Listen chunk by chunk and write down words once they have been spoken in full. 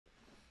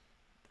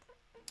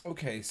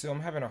Okay, so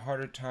I'm having a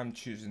harder time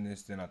choosing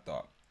this than I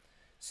thought.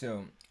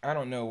 So I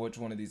don't know which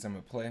one of these I'm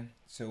gonna play.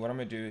 So what I'm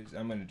gonna do is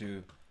I'm gonna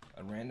do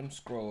a random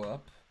scroll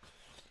up.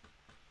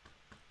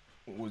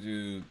 We'll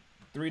do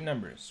three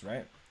numbers,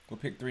 right? We'll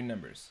pick three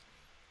numbers.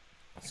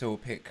 So we'll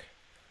pick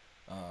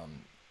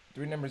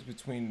three numbers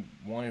between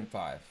 1 and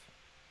 5.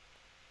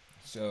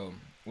 So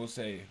we'll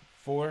say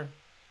 4,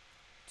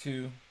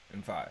 2,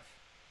 and 5.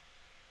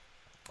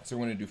 So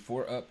we're gonna do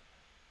 4 up,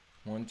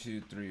 1, 2,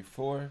 3,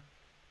 4,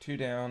 2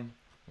 down,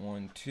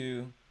 1,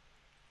 2,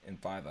 and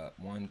 5 up.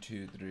 1,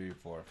 2, 3,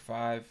 4,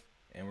 5.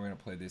 And we're gonna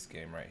play this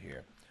game right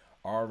here.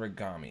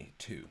 Aragami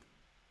 2.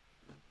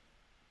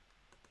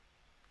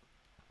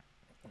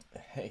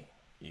 Hey,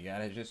 you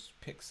gotta just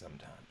pick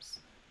sometimes.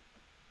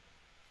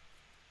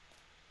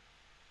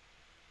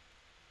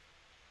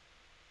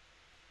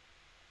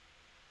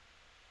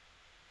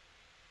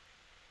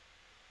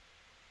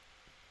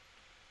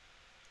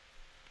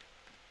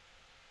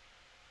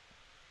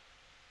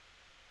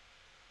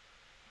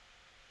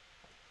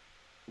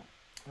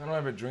 I don't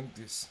ever drink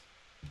this.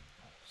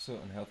 So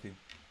unhealthy.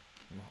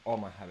 All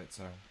my habits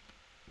are.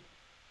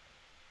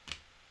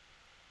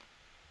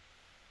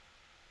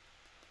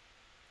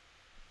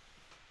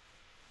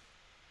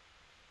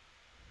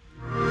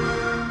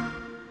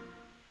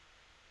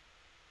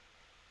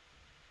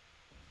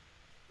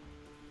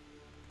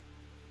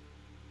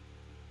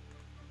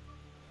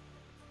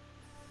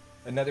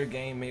 Another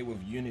game made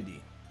with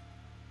Unity.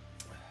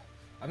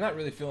 I'm not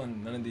really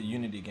feeling none of the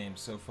Unity games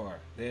so far.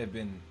 They have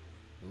been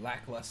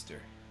lackluster.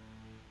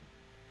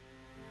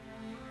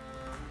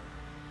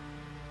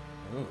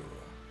 Oh,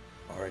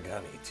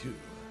 Aragami 2.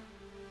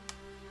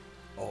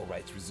 All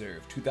rights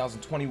reserved.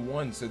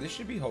 2021, so this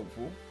should be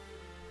hopeful.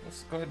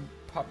 Let's go ahead and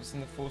pop this in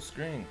the full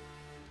screen.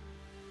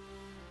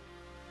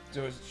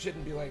 So it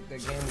shouldn't be like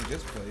that game we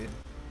just played.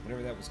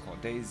 Whatever that was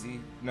called. Daisy.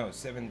 No,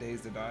 7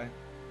 Days to Die.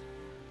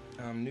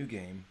 New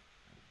game.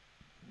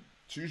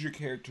 Choose your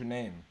character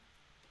name.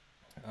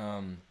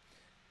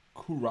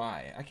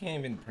 Kurai. I can't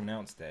even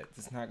pronounce that.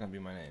 It's not gonna be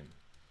my name.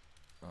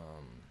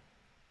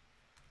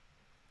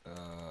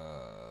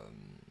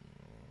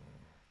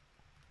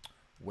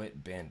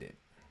 Wet Bandit.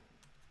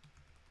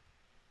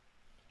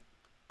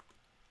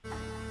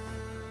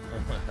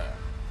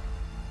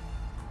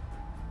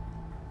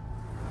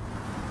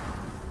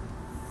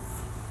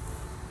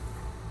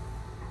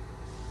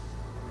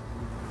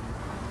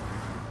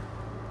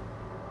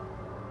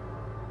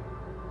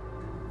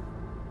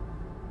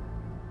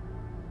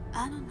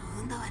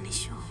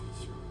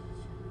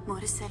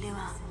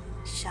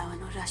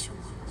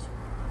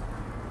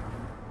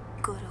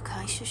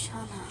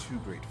 Two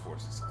great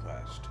forces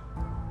clashed.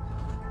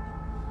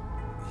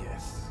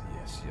 Yes,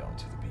 y'all,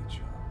 to the beach,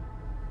 y'all.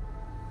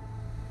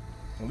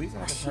 At least I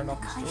haven't turned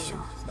off the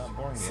story. It's not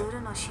boring yet.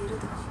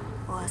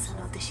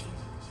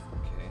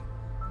 Okay,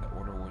 the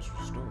order was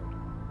restored.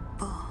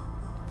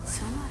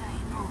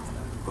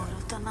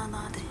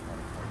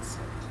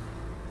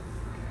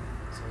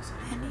 So it's an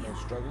internal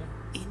struggle.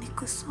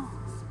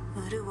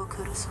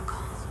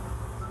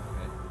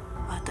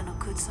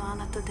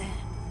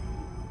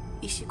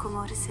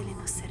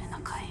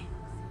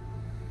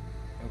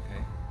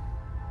 Okay.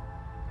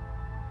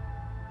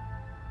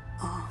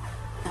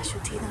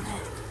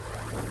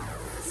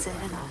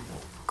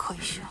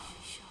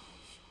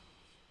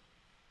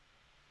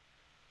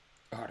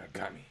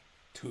 Aragami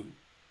 2.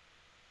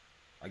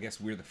 I guess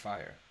we're the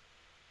fire.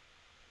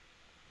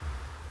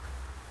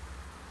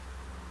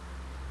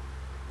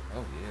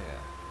 Oh yeah.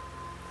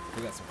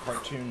 We got some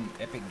cartoon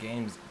Epic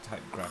Games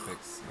type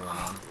graphics going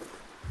on.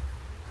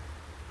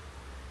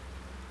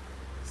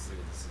 Let's see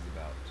what this is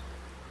about.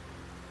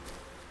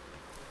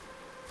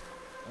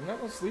 I'm not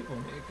gonna sleep on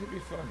it. It could be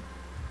fun.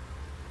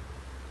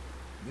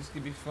 This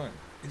could be fun.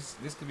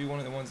 This could be one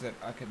of the ones that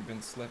I could have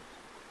been slept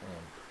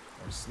on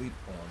or sleep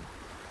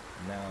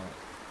on. Now,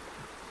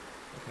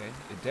 okay,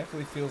 it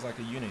definitely feels like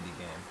a Unity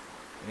game,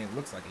 and it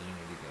looks like a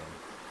Unity game.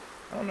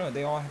 I don't know.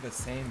 They all have the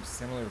same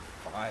similar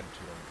vibe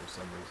to them for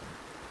some reason.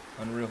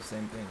 Unreal,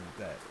 same thing with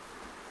that.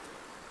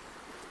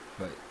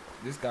 But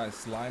this guy's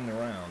sliding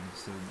around,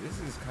 so this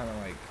is kind of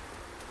like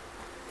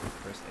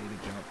press A to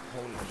jump,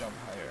 hold it, jump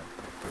higher.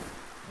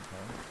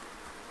 Okay.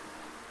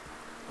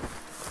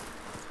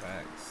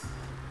 Facts.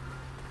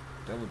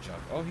 Double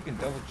jump. Oh, he can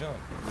double jump,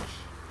 which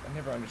I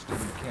never understood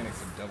the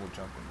mechanics of double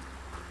jumping.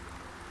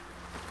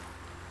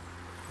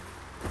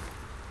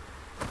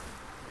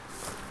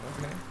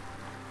 Okay.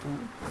 Cool.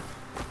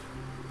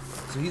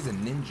 So he's a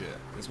ninja.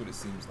 That's what it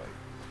seems like.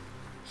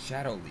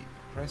 Shadow leap.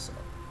 Press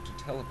up to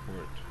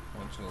teleport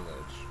onto a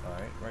ledge.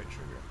 Alright, right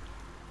trigger.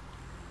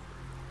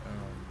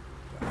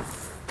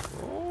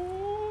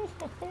 Oh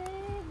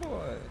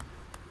boy.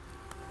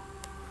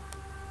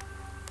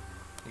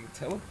 He can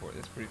teleport.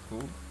 That's pretty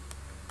cool.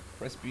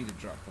 Press B to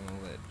drop from the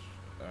ledge.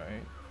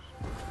 Alright.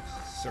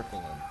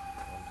 Circle him.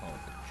 I'm calling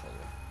with the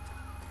controller.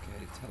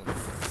 Okay,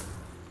 teleport.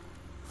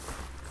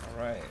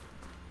 Alright.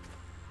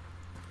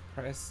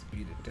 Press B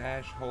to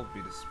dash, hold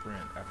B to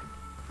sprint after.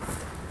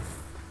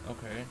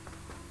 Okay.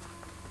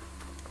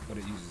 But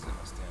it uses it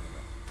my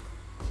stamina.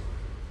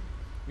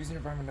 Use an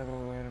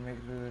environmental way to make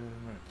it.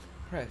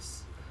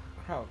 Press.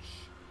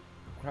 Crouch.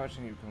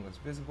 Crouching, you become less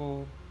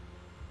visible.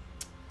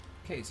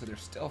 Okay, so there's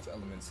stealth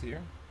elements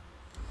here.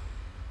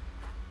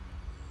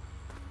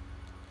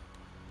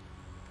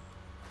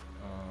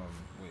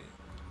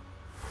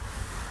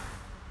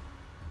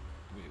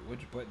 Wait,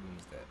 which button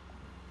is that?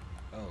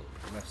 Oh,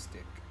 left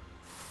stick.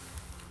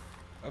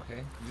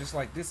 Okay, just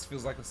like this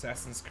feels like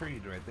Assassin's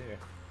Creed right there.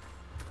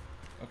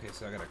 Okay,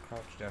 so I gotta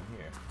crouch down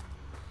here.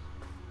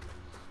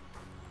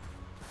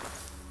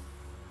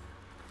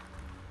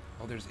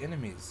 Oh, there's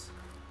enemies.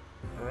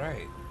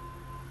 Alright.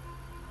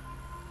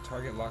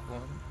 Target lock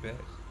on, bet.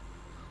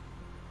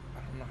 I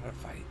don't know how to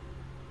fight.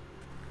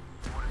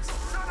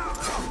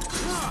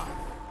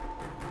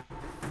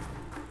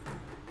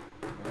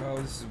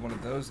 Oh, this is one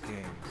of those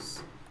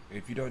games.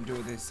 If you don't do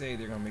what they say,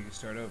 they're gonna make you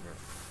start over.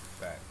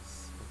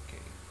 Facts.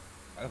 Okay.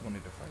 I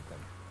wanted to fight them.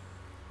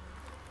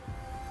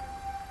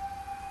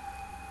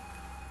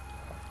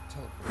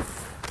 Teleport.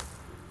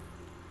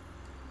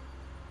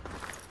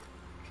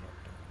 Drop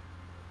down.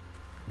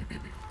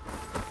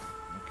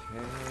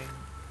 Okay.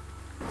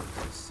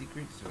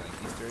 Secrets or like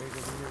Easter egg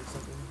over here or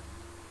something?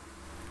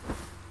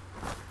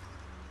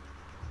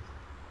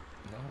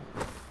 No,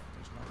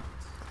 there's not.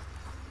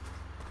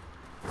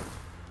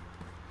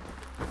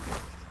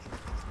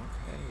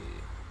 Okay.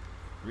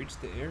 Reach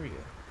the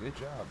area. Good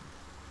job.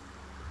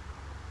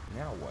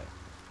 Now what?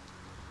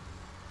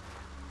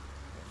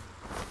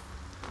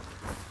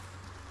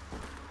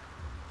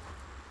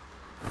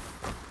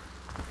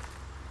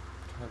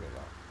 Target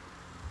lock.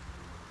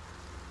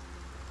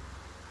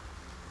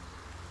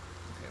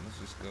 Okay, let's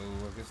just go. I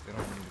guess they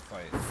don't need to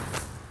fight.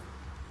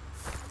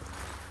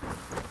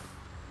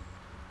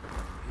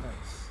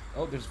 Nice.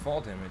 Oh, there's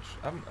fall damage.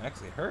 I'm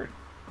actually hurt.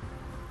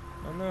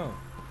 Oh no.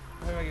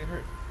 How did I get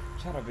hurt?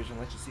 Shadow vision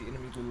lets you see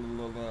enemies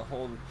with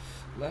hold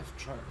left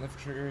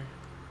trigger.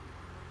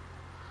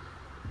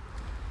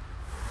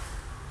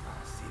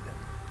 I see them.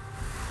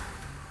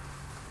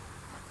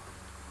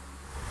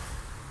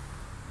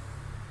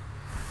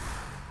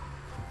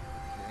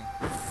 Okay.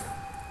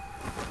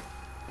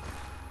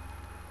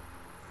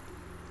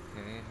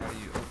 Okay, how do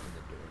you open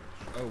the door?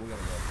 Oh, we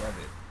gotta go above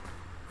it.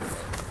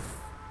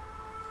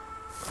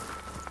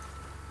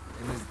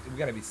 And we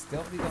gotta be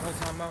stealthy the whole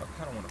time out? I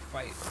kinda wanna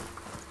fight.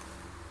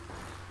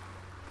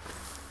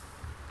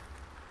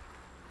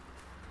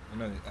 I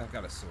know I've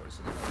got a sword,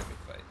 so they're not let me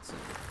fight. So I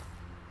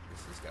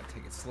just gotta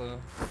take it slow.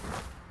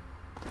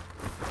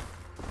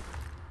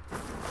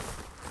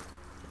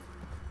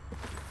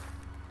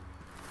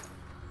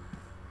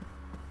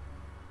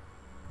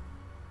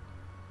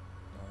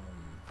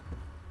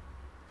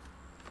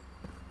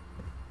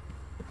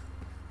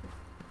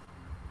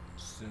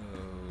 So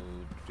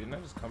didn't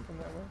I just come from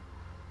that way?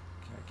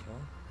 Can I kill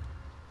him?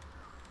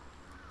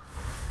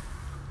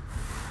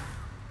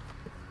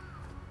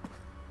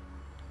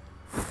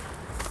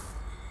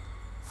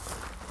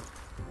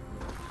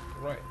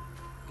 Right,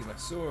 get my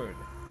sword.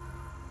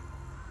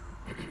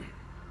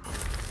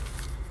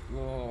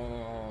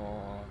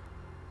 Whoa.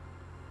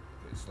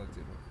 Okay,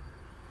 selected.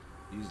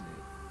 Using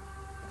it.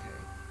 Okay.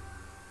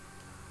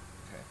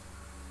 Okay.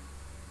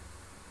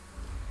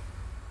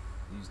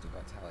 Use the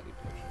vitality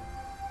potion.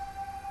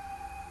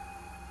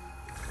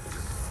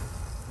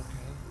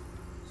 Okay.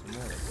 Some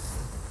more.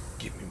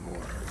 Give me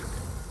more.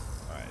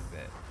 Alright,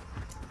 bet.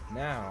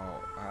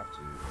 Now I have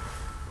to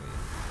wait.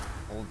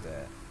 Hold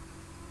that.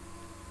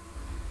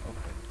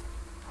 Okay.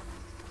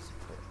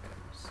 Support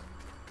items.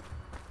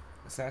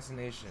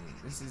 Assassination.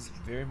 This is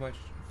very much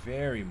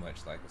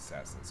like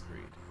Assassin's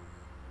Creed.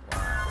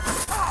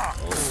 Wow.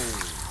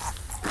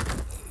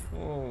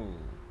 Oh.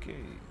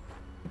 Okay.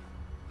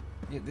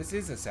 Yeah, this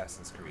is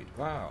Assassin's Creed.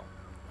 Wow.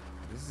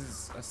 This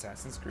is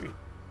Assassin's Creed.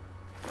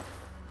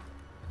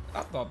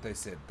 I thought they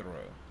said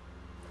throw.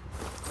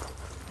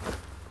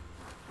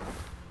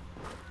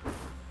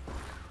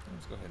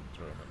 Let's go ahead and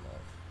throw him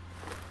off.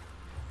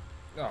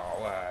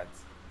 Oh, what?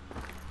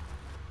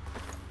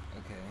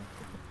 Okay.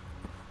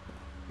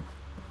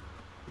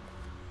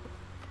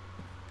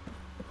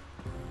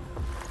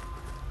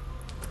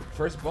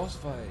 First boss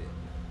fight.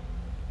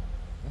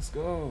 Let's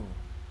go.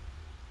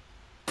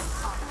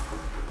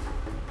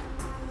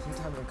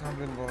 Sometimes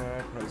uncomfortable when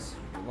I press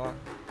lock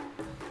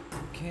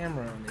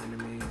camera on the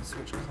enemy and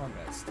switch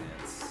combat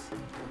stance.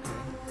 Okay.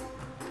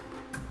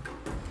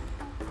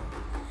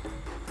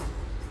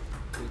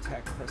 To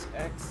attack, press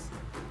X.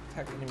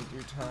 Attack the enemy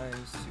 3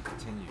 times to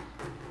continue.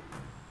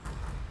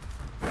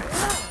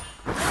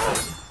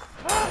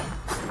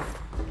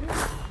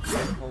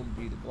 Hold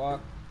B to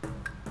block.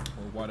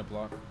 Hold Y to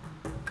block.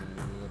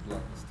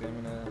 Block the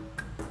stamina.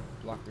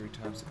 Block 3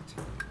 times to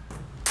continue.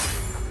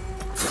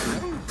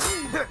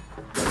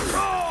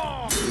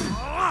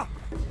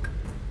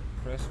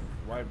 Press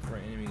Y for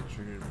enemy to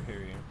trigger the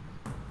parry.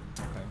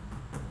 Okay.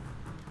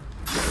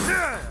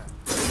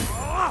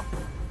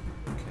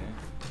 Okay.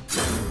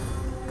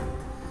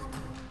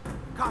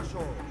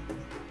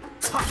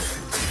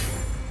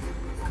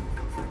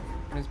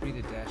 Press B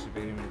to dash,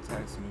 evade enemy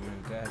attacks, move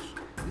and dash.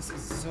 This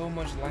is so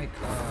much like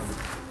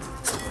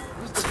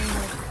What's the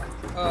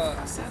name of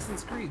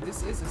Assassin's Creed?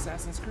 This is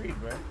Assassin's Creed,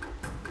 right?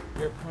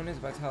 Your opponent's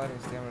vitality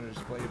and stamina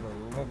display, blah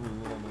blah blah blah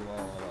blah blah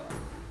blah.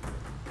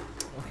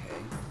 Okay.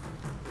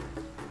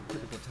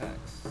 Critical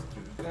attacks.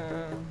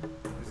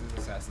 This is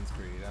Assassin's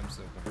Creed. I'm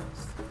so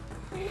confused.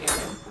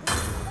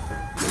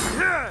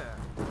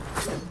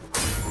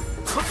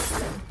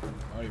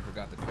 I already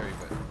forgot the parry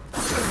button.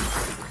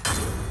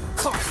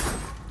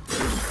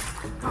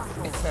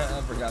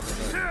 I forgot the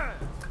button.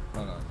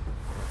 Hold on.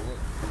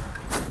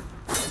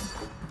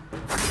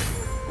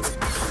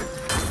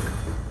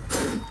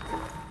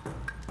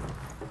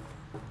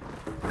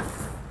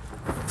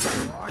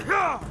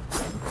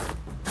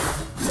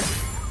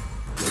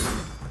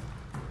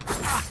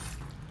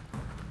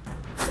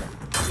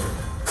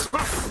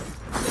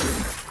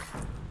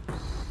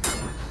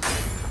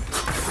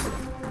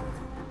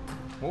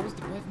 What was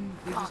the button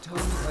they just told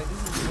me? Like,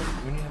 this is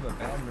when you have a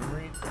bad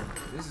memory.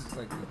 This is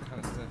like the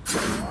kind of stuff.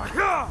 Alright,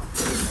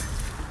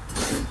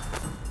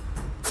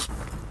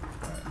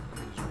 let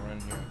me just run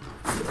here.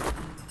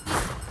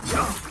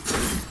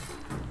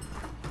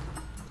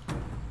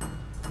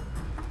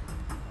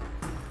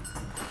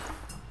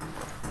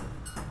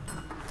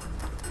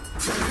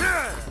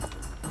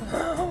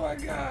 Oh my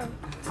god!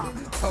 They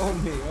just told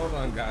me. Hold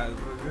on, guys.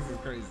 This is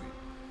crazy.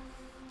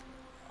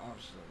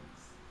 Options.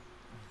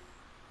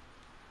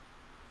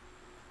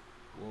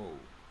 Whoa.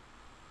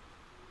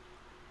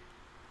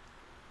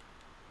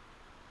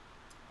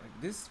 Like,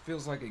 this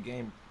feels like a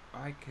game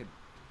I could...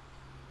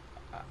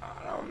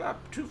 I'm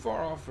not too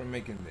far off from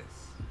making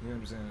this. You know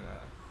what I'm saying?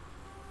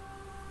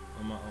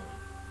 On my own.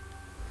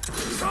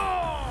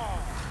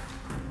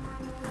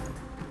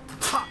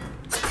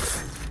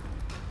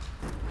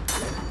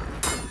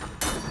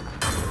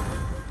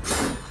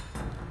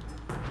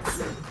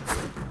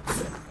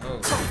 Oh,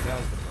 that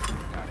was the...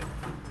 Got it.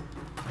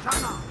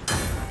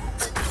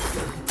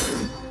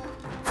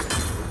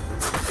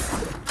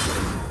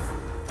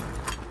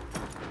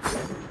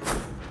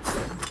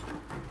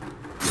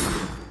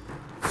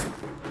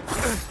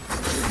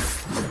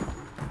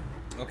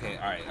 Okay,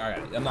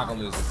 alright. I'm not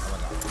gonna lose this.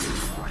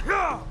 Oh my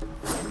god.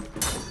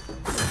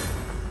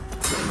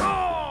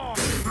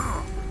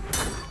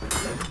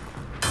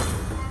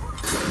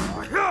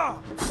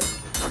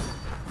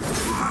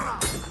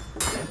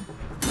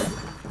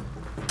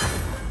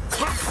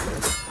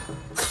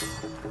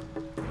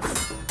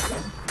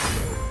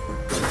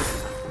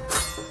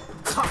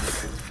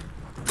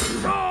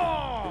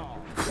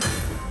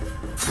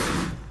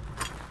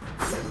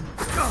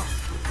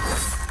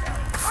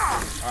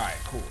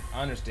 Alright, cool.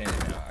 I understand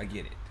it now. I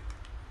get it.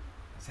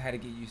 I had to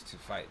get used to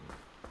fighting.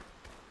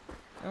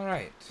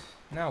 Alright,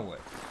 now what?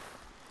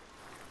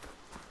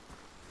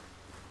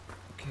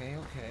 Okay.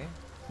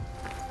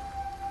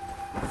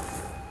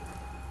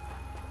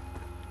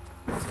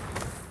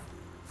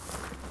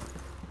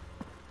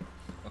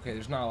 Okay,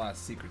 there's not a lot of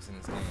secrets in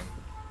this game.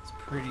 It's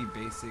pretty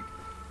basic.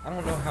 I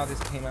don't know how this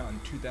came out in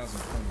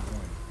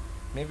 2021.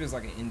 Maybe it was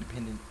like an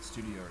independent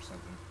studio or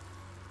something.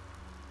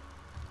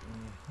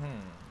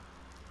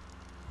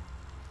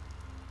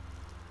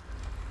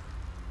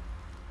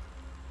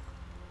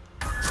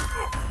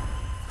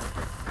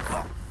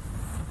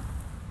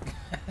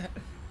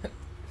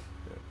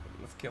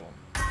 Let's kill him.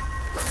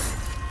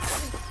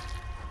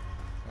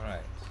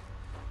 Alright.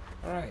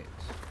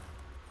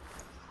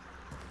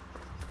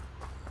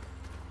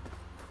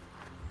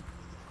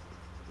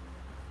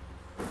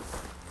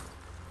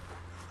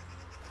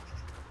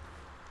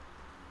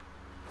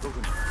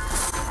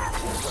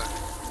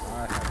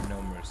 I have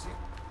no mercy.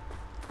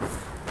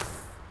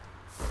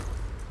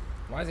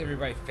 Why is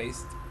everybody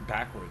faced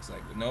backwards?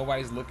 Like,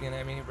 nobody's looking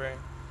at me, bro?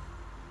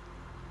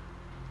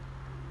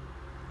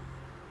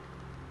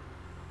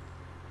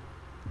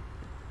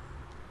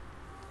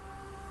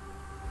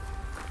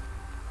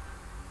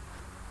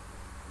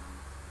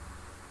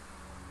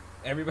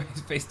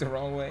 Everybody's faced the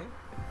wrong way?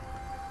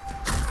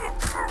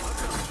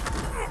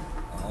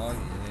 Oh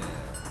yeah,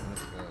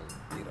 let's go.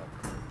 Get up.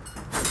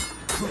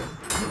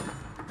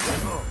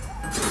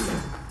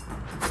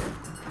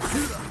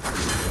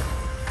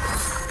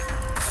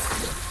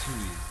 Too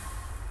easy.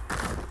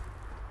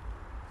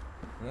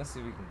 Let's see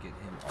if we can get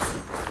him off the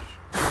bridge.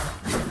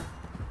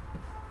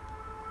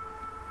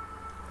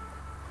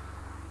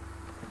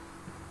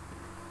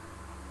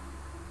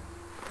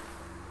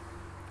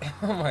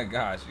 Oh my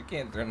gosh, you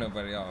can't throw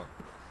nobody off.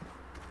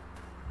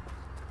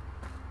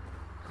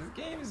 This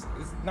game is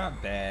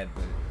not bad,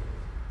 but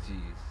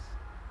jeez.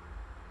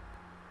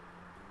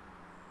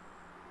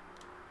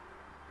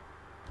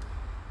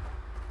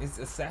 It's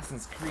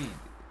Assassin's Creed,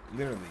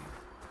 literally.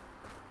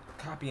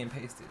 Copy and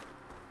pasted.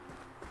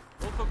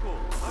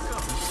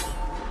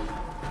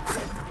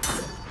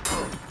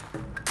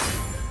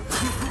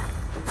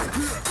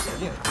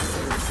 Yeah, it's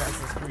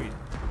Assassin's Creed.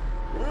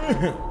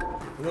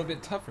 A little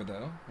bit tougher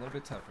though. A little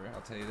bit tougher,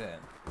 I'll tell you that.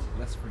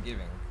 Less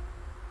forgiving.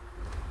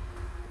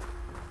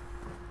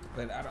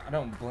 But I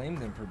don't blame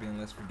them for being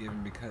less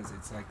forgiving because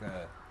it's like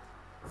a...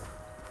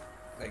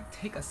 Like,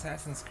 take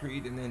Assassin's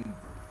Creed and then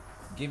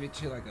give it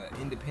to like an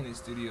independent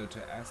studio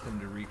to ask them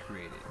to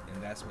recreate it,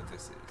 and that's what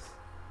this is.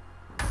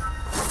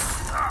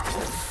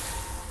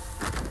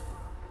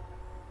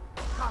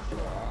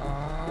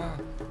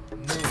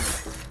 No.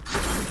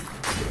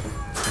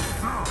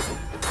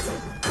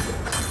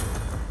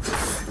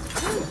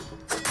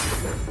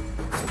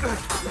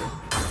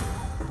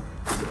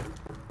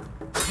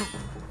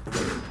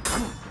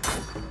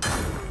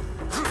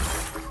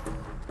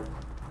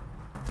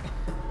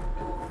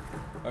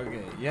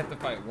 Okay, you have to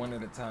fight one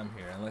at a time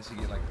here, unless you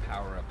get like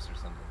power-ups or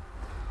something.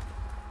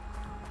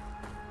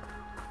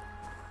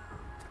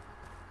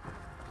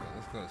 Okay,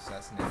 let's go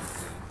assassinate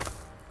this dude.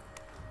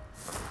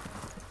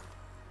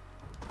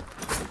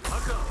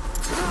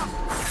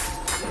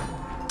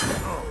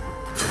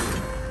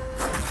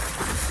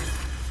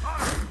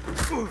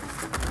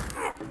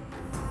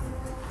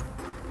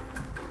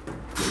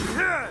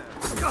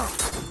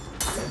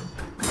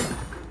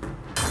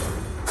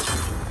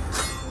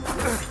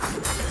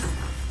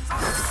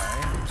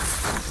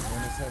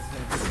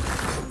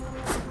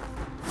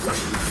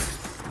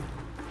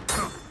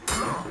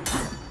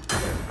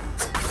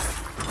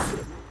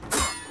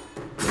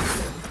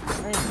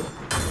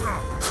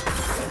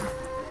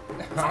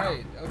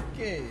 Alright,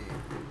 okay.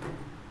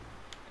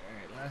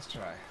 Alright, last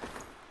try.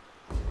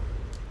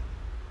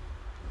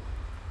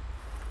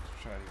 Let's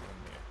try it again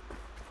there.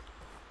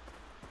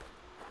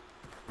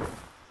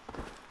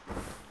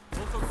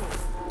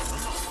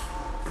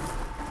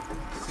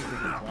 See if we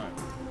can climb.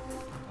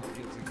 Oh,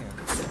 yes, we can.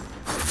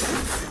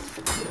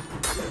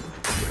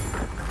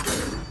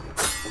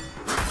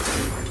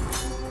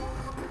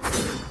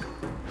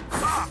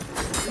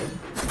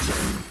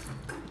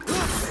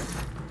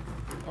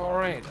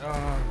 Alright,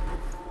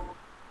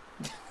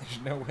 there's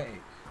no way.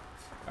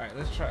 Alright,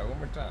 let's try it one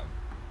more time.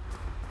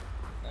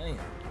 Dang.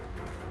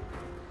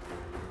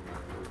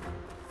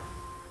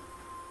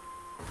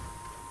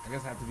 I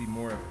guess I have to be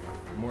more of a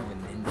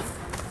ninja,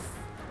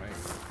 right?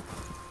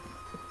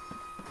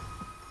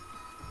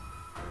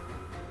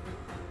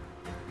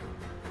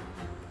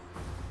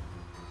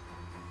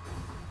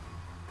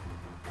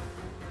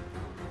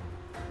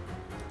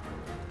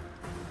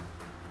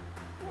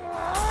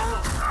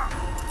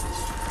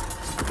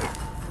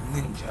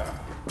 Ninja.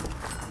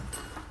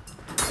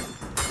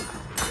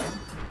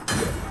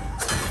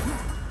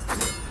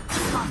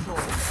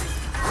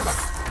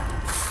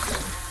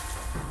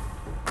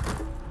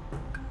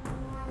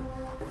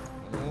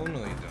 Oh no,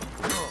 you don't.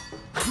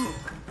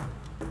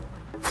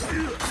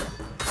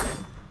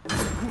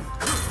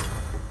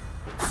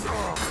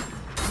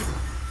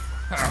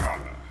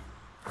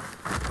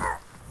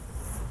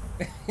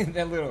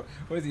 That little,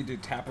 what does he do?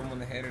 Tap him on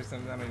the head or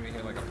something? I don't even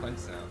hear like a punch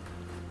sound.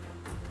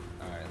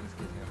 Alright, let's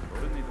get him.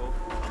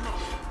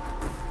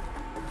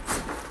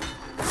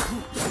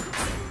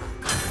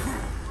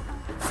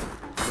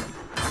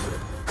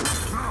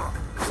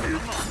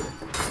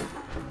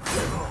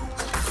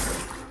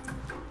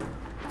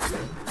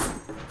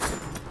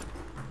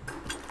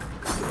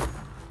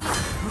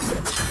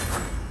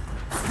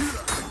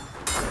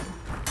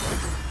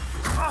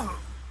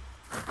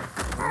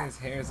 His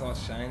hair is all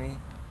shiny.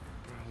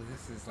 Bro,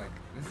 this is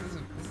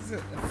a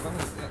fun,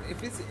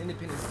 if it's an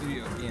independent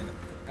studio, again,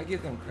 I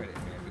give them credit,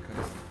 man,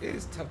 because it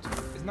is tough to,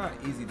 it's not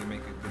easy to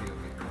make a video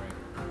game, right?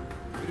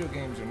 Video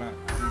games are not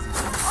easy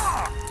to make.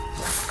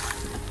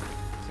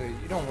 So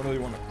you don't really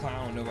want to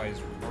clown nobody's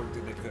work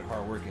that they put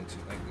hard work into.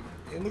 Like,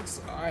 it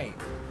looks alright.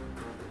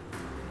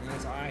 And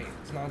it's alright.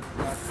 It's not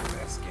the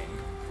best game.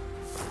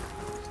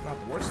 It's not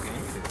the worst game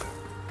either.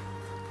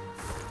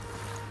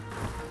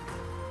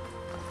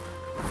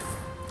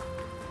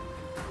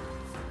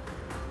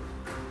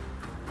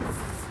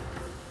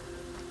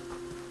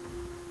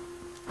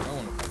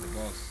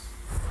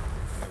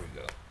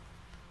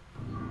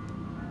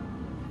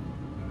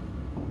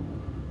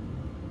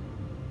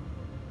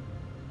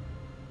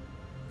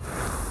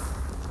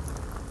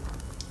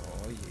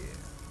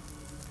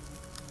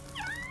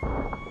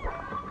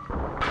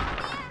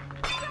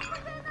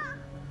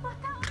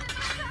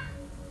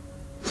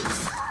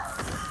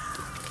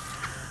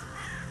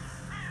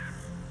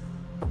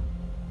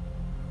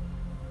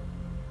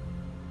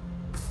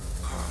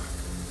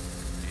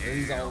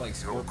 These all like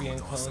scorpion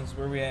clones.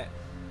 Where we at?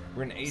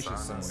 We're in Asia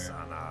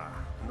somewhere.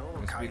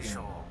 They're speaking,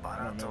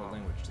 I don't know what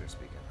language they're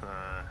speaking.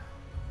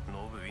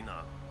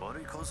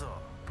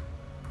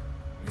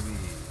 Maybe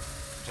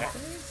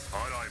Japanese?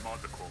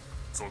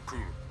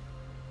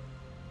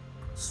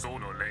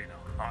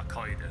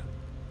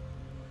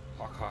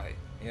 Hakai.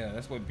 Yeah,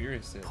 that's what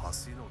Beerus says. I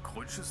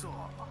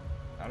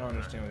don't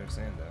understand what they're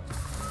saying though.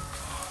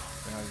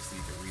 And obviously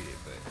you can read it,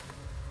 but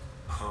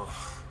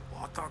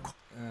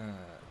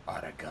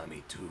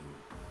Aragami too.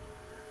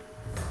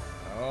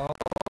 Oh,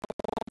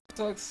 I'm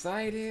so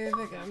excited!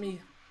 They got me.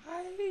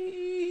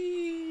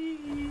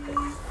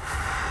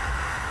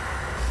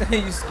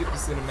 You skipped the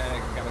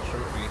cinematic and got a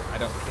trophy. I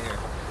don't care.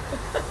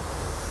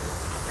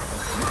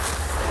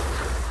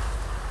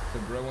 The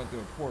bro went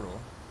through a portal.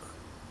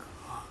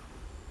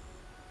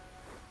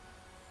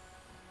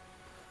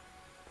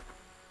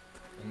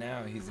 And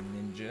now he's a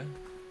ninja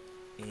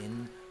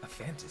in A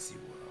fantasy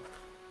world.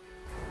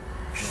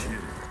 シエリ、ニ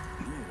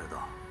エレ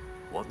だ。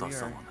 We 渡 are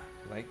様ね。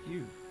 like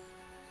you.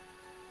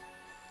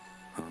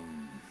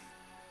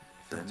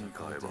 手に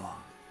買えば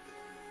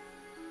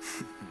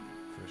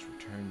First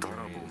return ダラ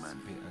journey ボ is a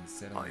メ bit ン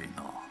unsettling. 愛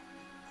な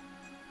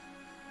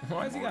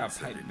Why has he got a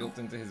pipe built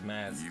into his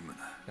mask? イムネ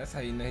That's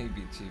how you know he'd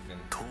be chiefing.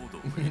 トード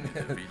ウィニ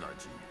デビラ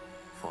ジ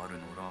ファル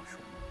ノラーシ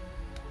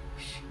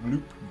ョ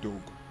Loop dog.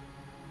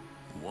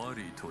 ンワ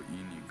リとイ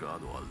ニガ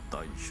ドアル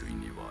大主イ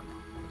ニワナ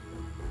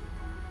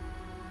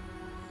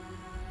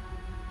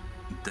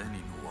デニ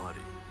のワリ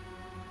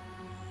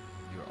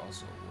You're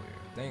also a warrior.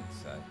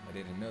 Thanks, I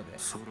didn't know that.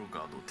 ソロガ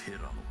ドテラ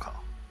ノか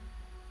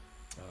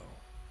Oh.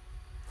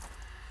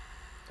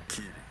 I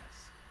キリ didn't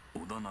ask.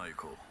 織田内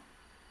子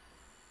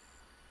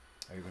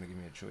Are you gonna give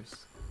me a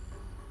choice?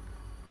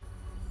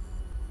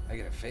 I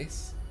get a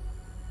face?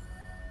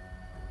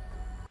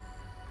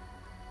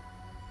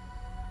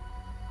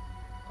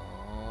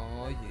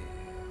 Oh yeah.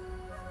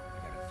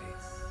 I got a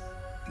face.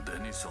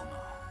 デニソナ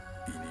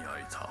イニア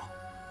イタ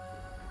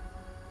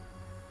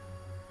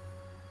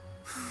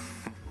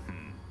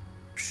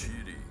シ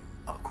リ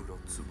アクロ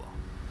ツバ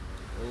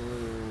Oh,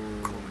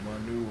 my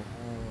new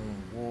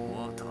home.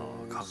 Whoa, What a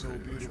so couple.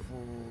 beautiful.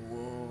 Whoa.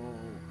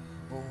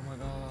 Oh my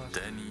gosh.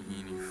 デニ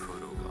イニフ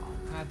ロ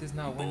How did this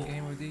not win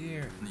Game of the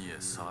Year? ガニエ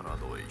サラ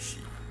ドエシ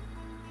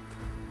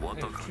Hey, ワ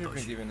タ you カ should have タ been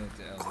シ giving it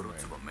to コロ Elsewhere.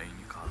 ツバメイニ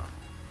カラ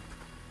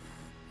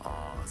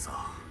あーザ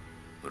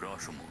ラ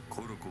ショモ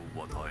コルコ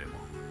ワタエモ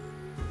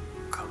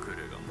隠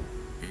れ家も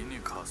イニ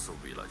カソ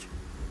ビラジ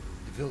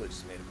The village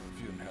is made up of a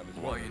few inhabitants.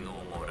 ワイノ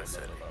モレ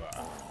セリ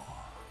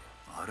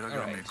アラ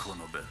ガミコ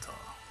ノベタ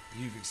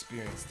You've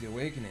experienced the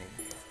awakening.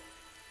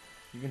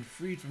 You've been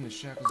freed from the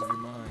shackles of your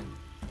mind.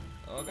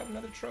 Oh, I got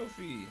another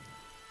trophy.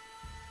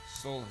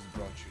 Soul has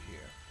brought you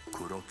here.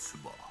 コロツ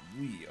バ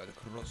We are the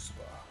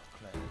Kurosuba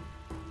clan.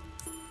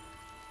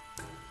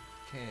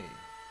 Okay.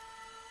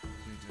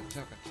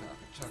 Chaka chaka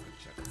chaka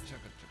chaka chaka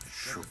chaka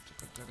chaka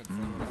chaka chaka.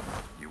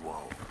 岩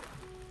尾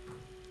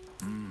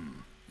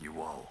岩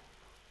尾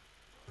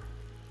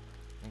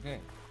Okay.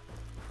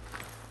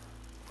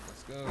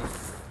 Let's go.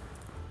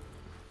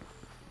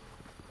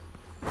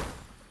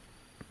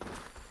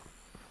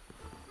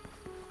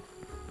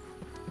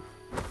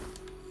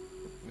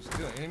 There's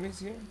still enemies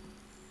here?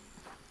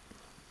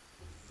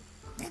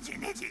 ネジ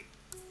ネジ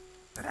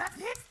ラ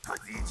ピッコ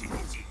ネジネ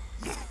ジ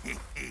イエヘ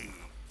ヘ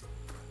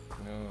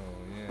Oh,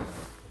 yeah.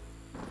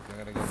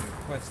 I gotta go do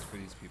a quest for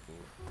these people.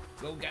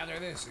 Go gather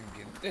this and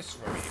get this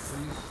for me,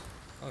 please.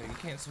 Oh, you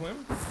can't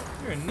swim?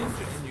 You're a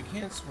ninja and you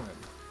can't swim.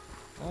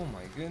 Oh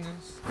my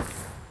goodness.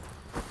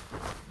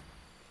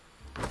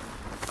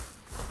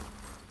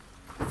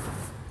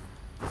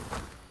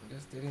 I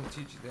guess they didn't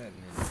teach you that in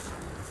ninja school.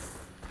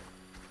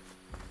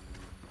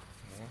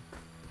 Okay.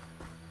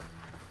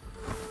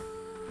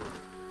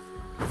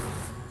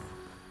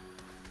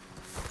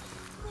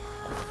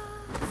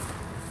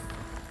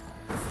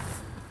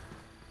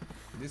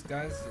 This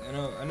guy's,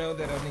 I know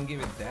that I didn't give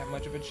it that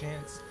much of a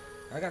chance.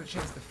 I got a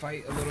chance to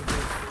fight a little bit.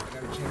 I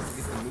got a chance to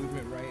get the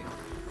movement right.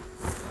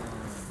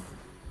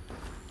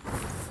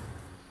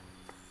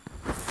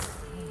 I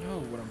don't know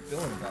what I'm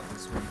feeling about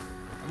this one.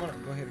 I'm gonna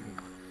go ahead and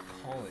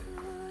call it,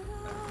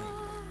 I think.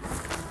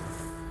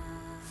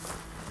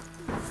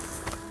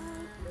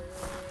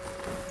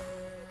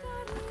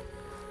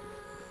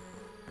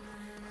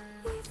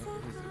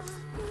 What is this?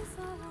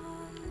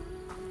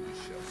 You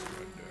shall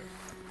surrender.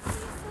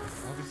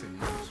 Obviously,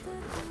 never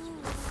surrender.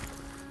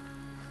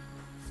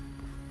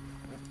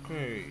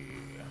 Okay.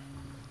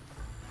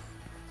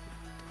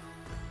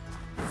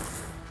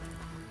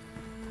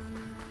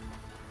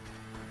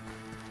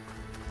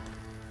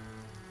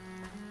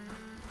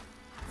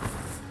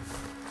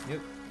 Yep,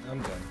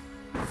 I'm done.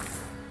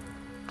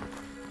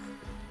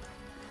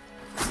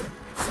 I'm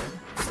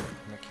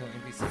gonna kill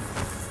NPCs.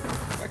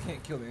 If I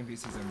can't kill the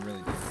NPCs, I'm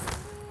really dead.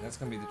 That's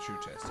gonna be the true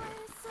test here.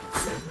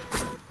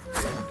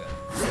 I'm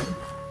done.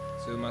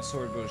 So my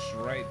sword goes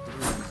right through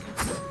these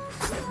NPCs.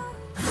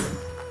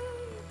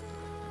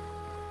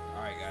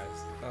 Alright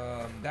guys.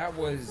 That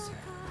was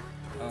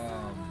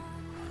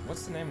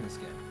what's the name of this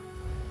game?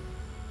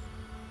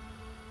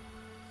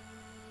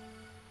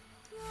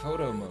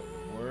 Photo mode.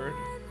 Word.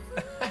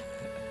 I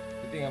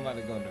think I'm about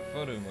to go into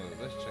photo mode.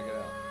 Let's check it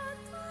out.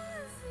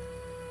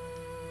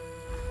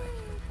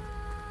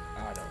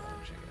 I don't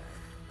want to check it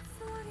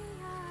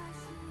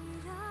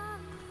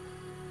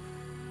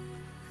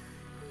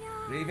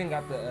out. They even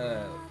got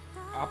the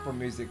opera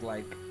music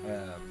like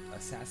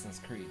Assassin's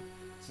Creed.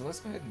 So let's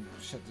go ahead and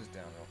shut this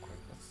down real quick.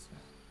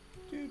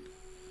 Dude.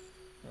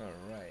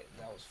 Alright,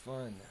 that was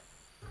fun.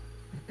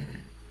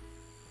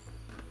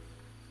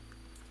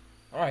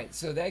 Alright,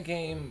 so that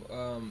game,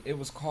 it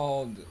was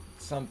called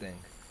something.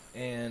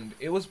 And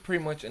it was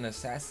pretty much an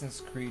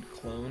Assassin's Creed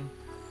clone.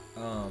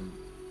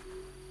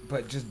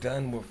 But just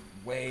done with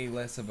way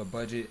less of a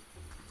budget.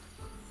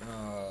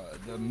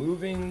 The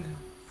moving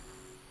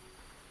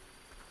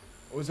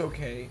was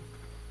okay.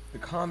 The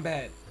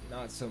combat,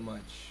 not so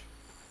much.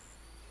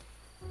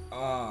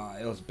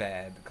 It was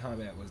bad. The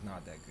combat was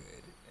not that good.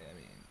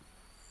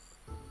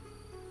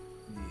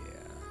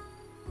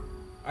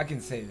 I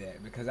can say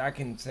that because I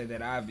can say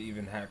that I've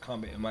even had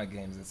combat in my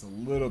games that's a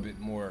little bit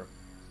more.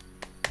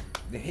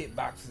 The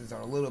hitboxes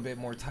are a little bit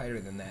more tighter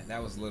than that.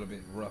 That was a little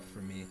bit rough for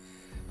me.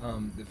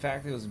 The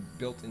fact that it was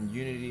built in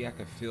Unity, I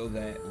could feel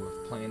that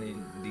with playing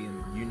in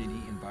the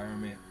Unity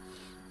environment.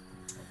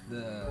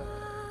 The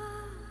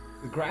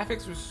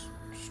graphics were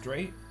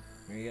straight,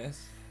 I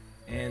guess,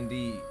 and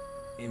the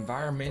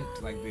environment,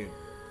 like the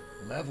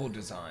level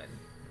design,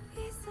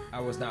 I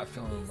was not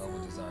feeling the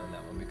level design in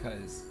that one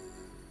because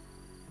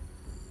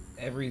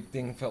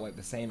everything felt like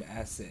the same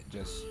asset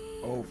just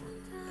over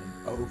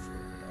and over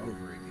and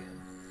over again.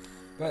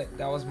 But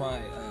that was my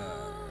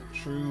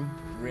true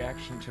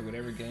reaction to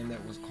whatever game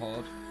that was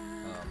called.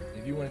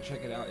 If you want to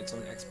check it out, it's on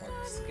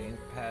Xbox Game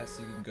Pass.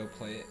 You can go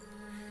play it.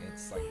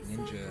 It's like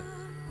Ninja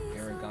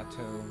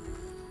Arigato.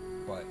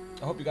 But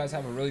I hope you guys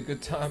have a really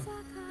good time.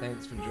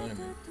 Thanks for joining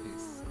me.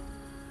 Peace.